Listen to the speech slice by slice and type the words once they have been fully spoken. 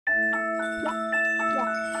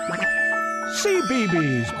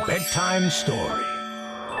CBeebies Bedtime Story.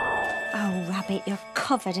 Oh, Rabbit, you're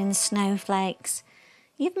covered in snowflakes.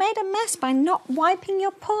 You've made a mess by not wiping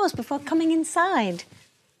your paws before coming inside.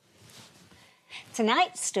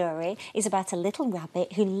 Tonight's story is about a little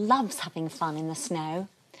rabbit who loves having fun in the snow.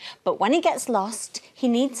 But when he gets lost, he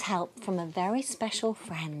needs help from a very special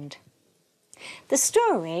friend. The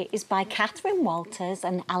story is by Catherine Walters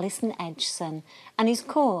and Alison Edgson and is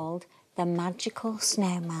called The Magical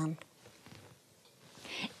Snowman.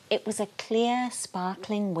 It was a clear,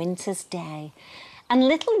 sparkling winter's day, and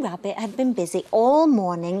Little Rabbit had been busy all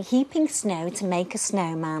morning heaping snow to make a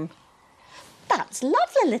snowman. "That's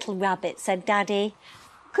lovely, Little Rabbit," said Daddy.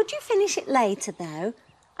 "Could you finish it later, though?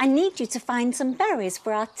 I need you to find some berries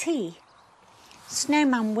for our tea."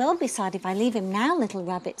 "Snowman will be sad if I leave him now," Little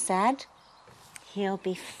Rabbit said. "He'll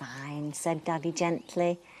be fine," said Daddy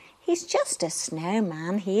gently. "He's just a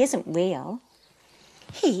snowman. He isn't real."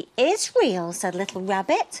 "He is real," said Little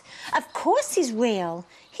Rabbit. "Of course he's real.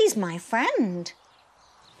 He's my friend."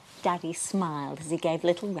 Daddy smiled as he gave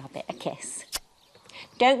Little Rabbit a kiss.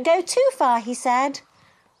 "Don't go too far," he said.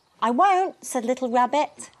 "I won't," said Little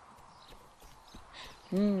Rabbit.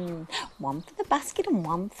 One for the basket and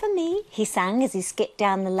one for me," he sang as he skipped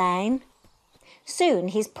down the lane. Soon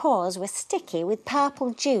his paws were sticky with purple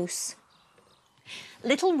juice.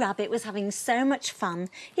 Little Rabbit was having so much fun,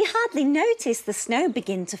 he hardly noticed the snow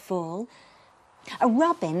begin to fall. A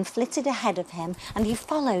robin flitted ahead of him and he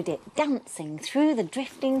followed it, dancing through the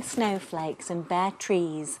drifting snowflakes and bare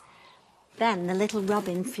trees. Then the little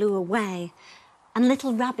robin flew away and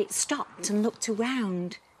Little Rabbit stopped and looked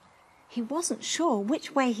around. He wasn't sure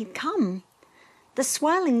which way he'd come. The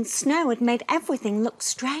swirling snow had made everything look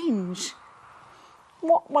strange.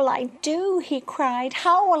 "What will I do?" he cried.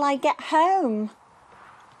 "How will I get home?"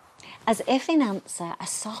 As if in answer, a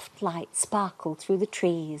soft light sparkled through the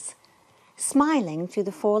trees. Smiling through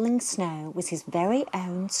the falling snow was his very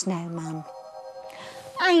own snowman.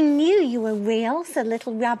 "I knew you were real," said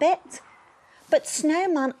Little Rabbit. "But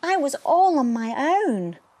Snowman, I was all on my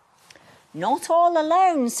own." "Not all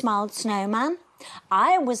alone," smiled Snowman.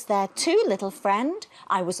 "I was there too, little friend.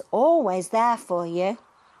 I was always there for you."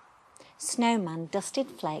 Snowman dusted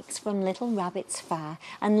flakes from Little Rabbit's fur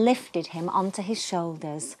and lifted him onto his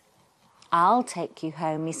shoulders. "I'll take you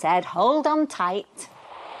home," he said. "Hold on tight."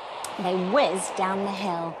 They whizzed down the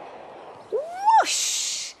hill,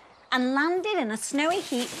 whoosh, and landed in a snowy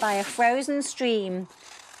heap by a frozen stream.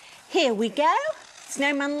 "Here we go,"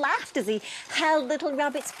 Snowman laughed as he held Little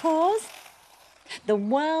Rabbit's paws. The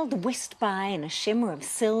world whisked by in a shimmer of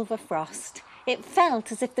silver frost. It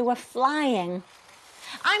felt as if they were flying.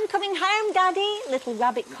 "I'm coming home, Daddy," Little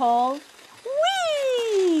Rabbit called.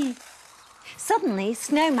 Whee! Suddenly,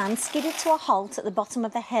 Snowman skidded to a halt at the bottom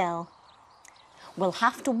of the hill. "We'll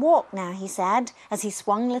have to walk now," he said, as he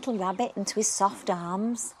swung Little Rabbit into his soft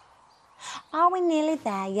arms. "Are we nearly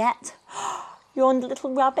there yet?" yawned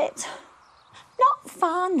Little Rabbit. "Not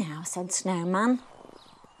far now," said Snowman.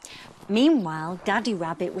 Meanwhile, Daddy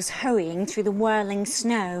Rabbit was hurrying through the whirling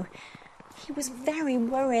snow. He was very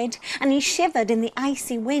worried and he shivered in the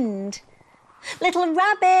icy wind. "Little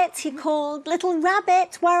Rabbit," he called. "Little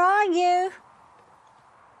Rabbit, where are you?"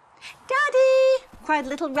 "Daddy!" cried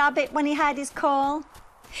Little Rabbit when he heard his call.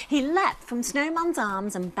 He leapt from Snowman's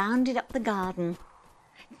arms and bounded up the garden.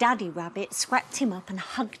 Daddy Rabbit swept him up and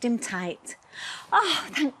hugged him tight. "Oh,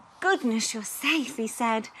 thank goodness you're safe," he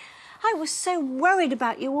said. "I was so worried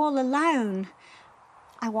about you all alone."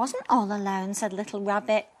 "I wasn't all alone," said Little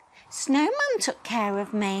Rabbit. "Snowman took care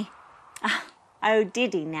of me." "Oh,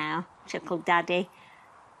 did he now?" chuckled Daddy.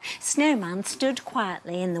 Snowman stood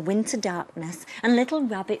quietly in the winter darkness and Little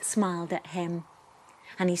Rabbit smiled at him.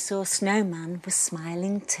 And he saw Snowman was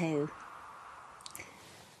smiling too.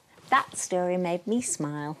 That story made me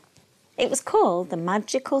smile. It was called The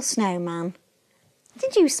Magical Snowman.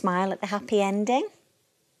 Did you smile at the happy ending?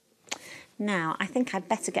 Now, I think I'd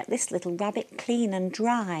better get this little rabbit clean and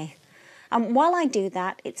dry. And while I do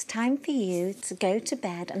that, it's time for you to go to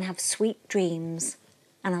bed and have sweet dreams.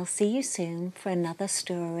 And I'll see you soon for another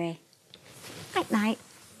story. Night-night.